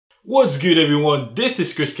What's good, everyone? This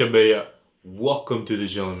is Kabeya. Welcome to the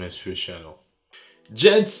Gentleman's First channel.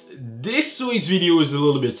 Gents, this week's video is a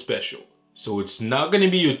little bit special. So it's not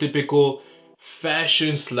gonna be your typical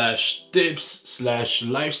fashion slash tips slash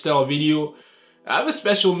lifestyle video. I have a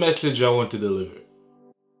special message I want to deliver.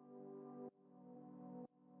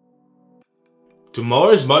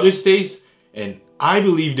 Tomorrow is Mother's Day, and I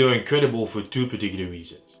believe they're incredible for two particular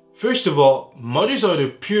reasons. First of all, mothers are the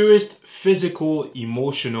purest physical,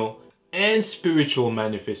 emotional, and spiritual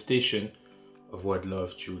manifestation of what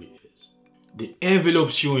love truly is. They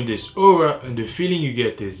envelops you in this aura, and the feeling you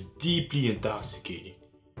get is deeply intoxicating.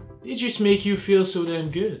 They just make you feel so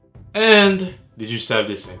damn good. And they just have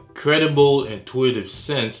this incredible intuitive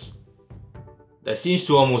sense that seems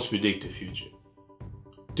to almost predict the future.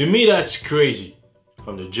 To me, that's crazy.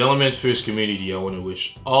 From the Gentleman's First community, I want to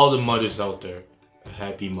wish all the mothers out there a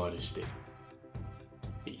happy Mother's Day.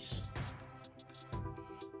 Peace.